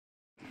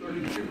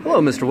Hello,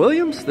 Mr.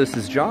 Williams. This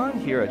is John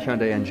here at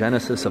Hyundai and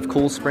Genesis of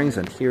Cool Springs,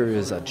 and here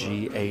is a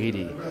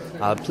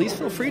G80. Please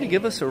feel free to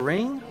give us a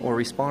ring or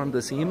respond to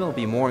this email. I'll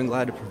be more than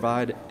glad to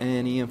provide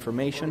any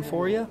information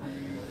for you.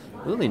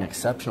 Really an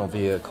exceptional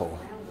vehicle.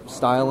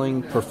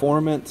 Styling,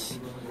 performance,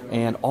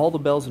 and all the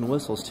bells and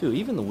whistles too.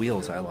 Even the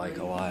wheels I like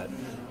a lot.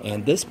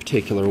 And this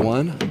particular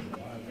one,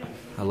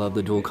 I love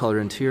the dual color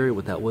interior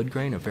with that wood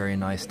grain, a very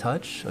nice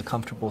touch, a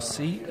comfortable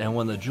seat, and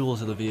one of the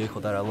jewels of the vehicle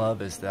that I love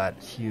is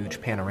that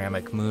huge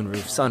panoramic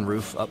moonroof,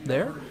 sunroof up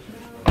there.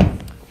 And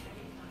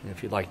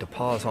if you'd like to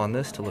pause on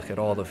this to look at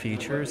all the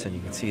features, and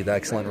you can see the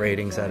excellent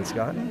ratings that it's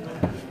gotten.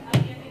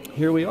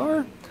 Here we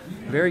are,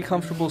 very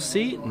comfortable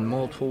seat and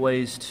multiple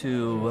ways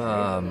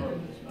to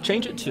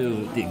change it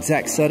to the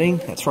exact setting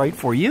that's right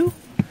for you.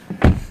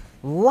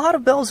 A lot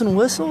of bells and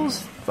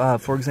whistles,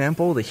 for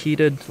example, the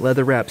heated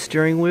leather-wrapped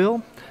steering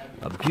wheel,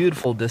 a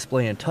beautiful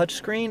display and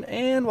touchscreen,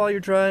 and while you're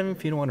driving,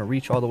 if you don't want to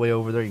reach all the way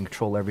over there, you can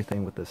control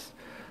everything with this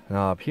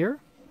knob here.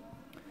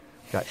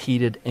 Got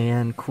heated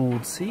and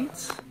cooled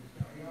seats.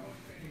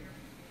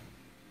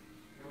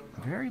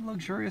 Very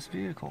luxurious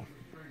vehicle.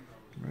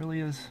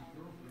 Really is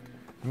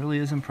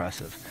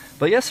impressive.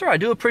 But yes, sir, I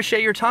do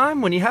appreciate your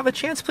time. When you have a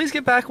chance, please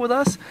get back with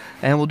us,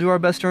 and we'll do our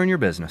best to earn your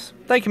business.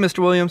 Thank you, Mr.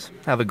 Williams.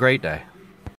 Have a great day.